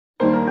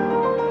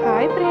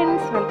Hi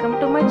friends, welcome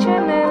to my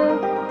channel.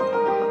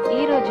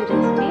 ఈరోజు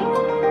recipe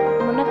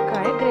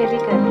మునక్కాయ gravy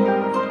curry.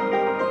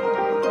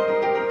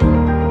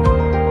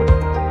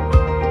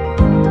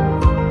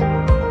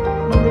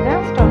 ముందుగా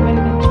స్టవ్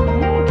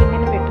వెలిగించుకొని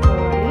గిన్నెను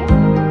పెట్టుకోవాలి.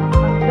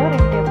 అందులో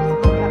 2 టేబుల్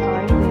స్పూన్ల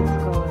ఆయిల్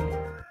వేసుకోవాలి.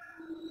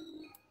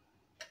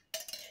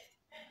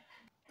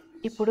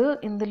 ఇప్పుడు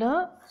ఇందులో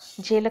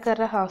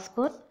జీలకర్ర 1/2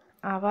 స్పూన్,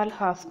 ఆవాలు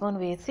 1/2 స్పూన్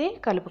వేసి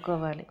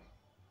కలుపుకోవాలి.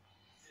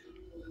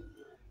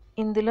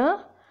 ఇందులో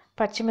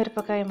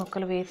పచ్చిమిరపకాయ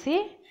ముక్కలు వేసి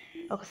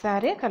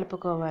ఒకసారి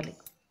కలుపుకోవాలి.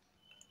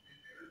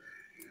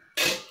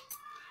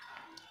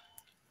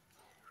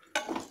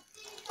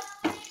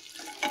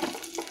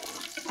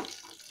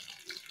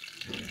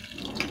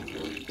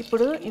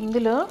 ఇప్పుడు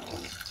ఇందులో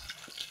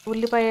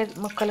ఉల్లిపాయ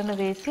ముక్కలను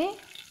వేసి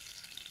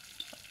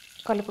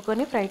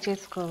కలుపుకొని ఫ్రై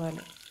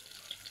చేసుకోవాలి.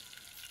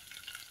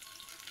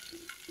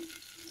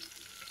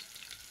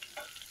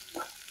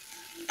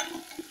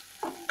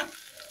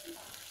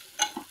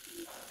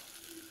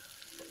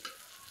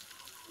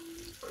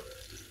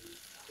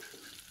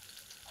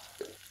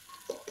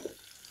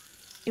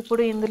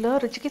 ఇప్పుడు ఇందులో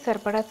రుచికి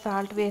సరిపడా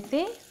సాల్ట్ వేసి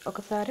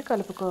ఒకసారి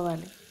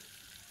కలుపుకోవాలి.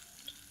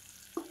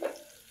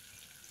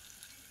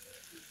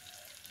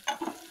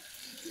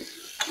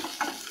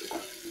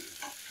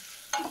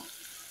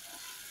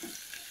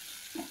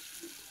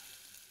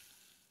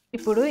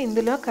 ఇప్పుడు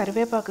ఇందులో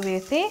కరివేపాకు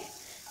వేసి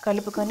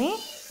కలుపుకొని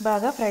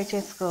బాగా ఫ్రై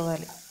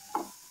చేసుకోవాలి.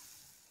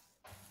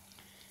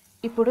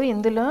 ఇప్పుడు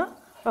ఇందులో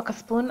 1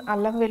 స్పూన్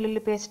అల్లం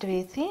వెల్లుల్లి పేస్ట్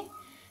వేసి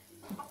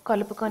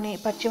కలుపుకొని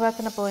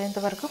పచ్చివాసన పోయేంత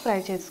వరకు ఫ్రై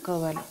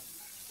చేసుకోవాలి.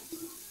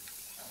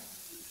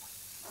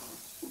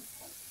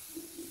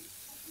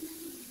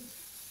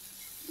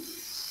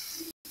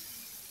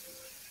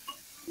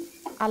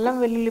 అల్లం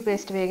వెల్లుల్లి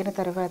పేస్ట్ వేగిన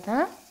తర్వాత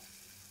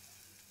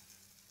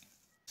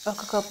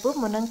 1 కప్పు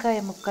మునక్కాయ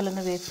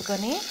ముక్కలను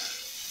వేసుకొని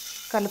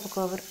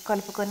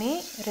కలుపుకొని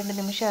 2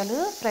 నిమిషాలు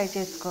ఫ్రై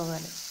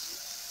చేసుకోవాలి.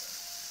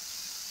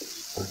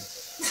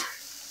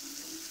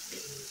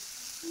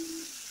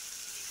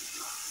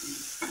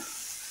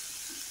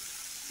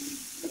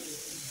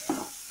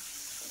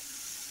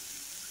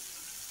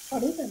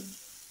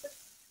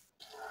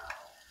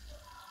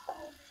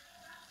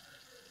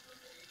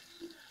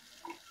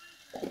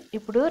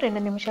 ఇప్పుడు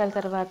 2 నిమిషాల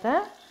తర్వాత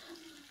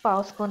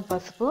 1/2 స్పూన్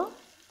పసుపు,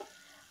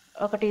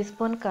 1 టీ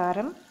స్పూన్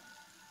కారం,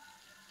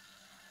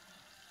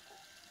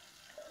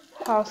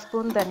 1/2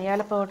 స్పూన్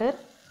ధనియాల పౌడర్,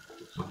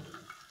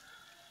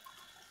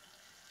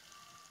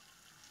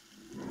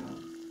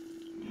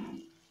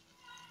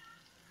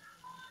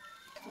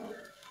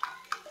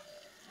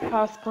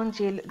 1/2 స్పూన్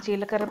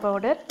జీలకర్ర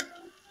powder,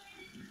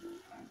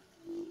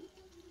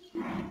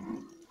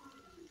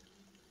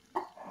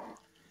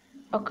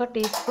 1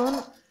 tea spoon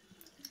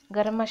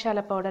garam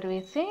masala powder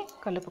వేసి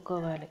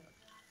కలుపుకోవాలి.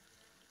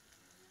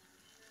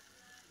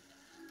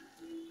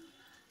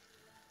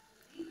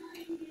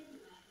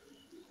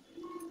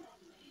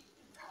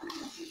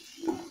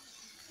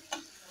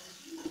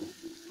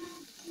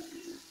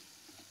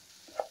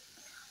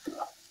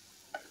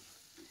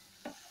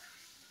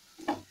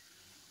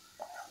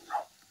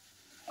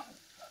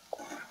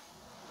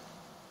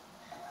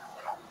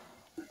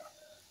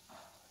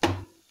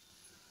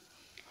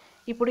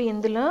 ఇప్పుడు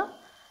ఇందులో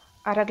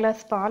 1/2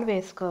 గ్లాస్ పాలు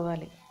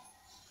వేసుకోవాలి.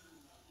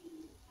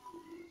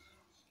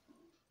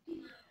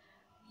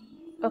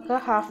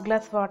 1/2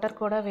 గ్లాస్ వాటర్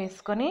కూడా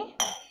వేసుకొని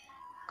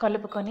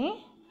కలుపుకొని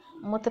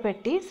మూత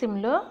పెట్టి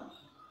సిమ్లో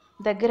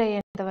దగ్గర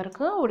అయ్యేంత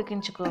వరకు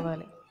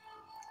ఉడికించుకోవాలి.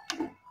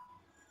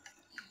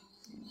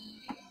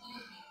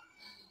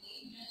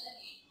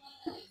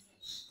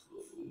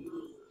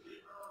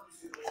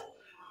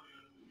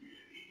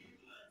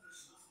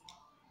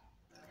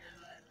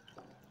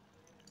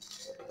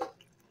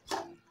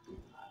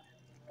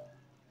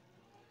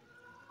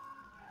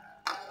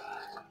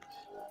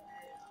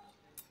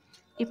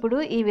 ఇప్పుడు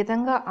ఈ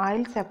విధంగా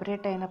ఆయిల్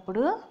సెపరేట్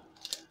అయినప్పుడు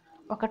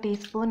 1 టీ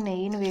స్పూన్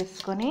నెయ్యిని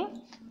వేసుకొని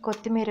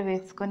కొత్తిమీర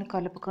వేసుకొని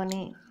కలుపుకొని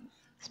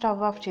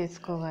స్టవ్ ఆఫ్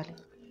చేసుకోవాలి.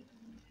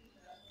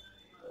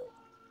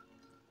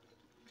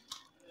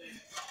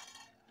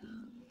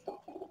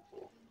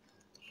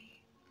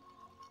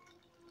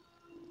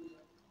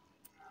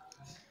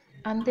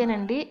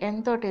 అంతేనండి,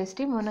 ఎంతో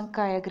టేస్టీ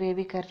మునక్కాయ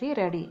గ్రేవీ కర్రీ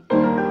రెడీ.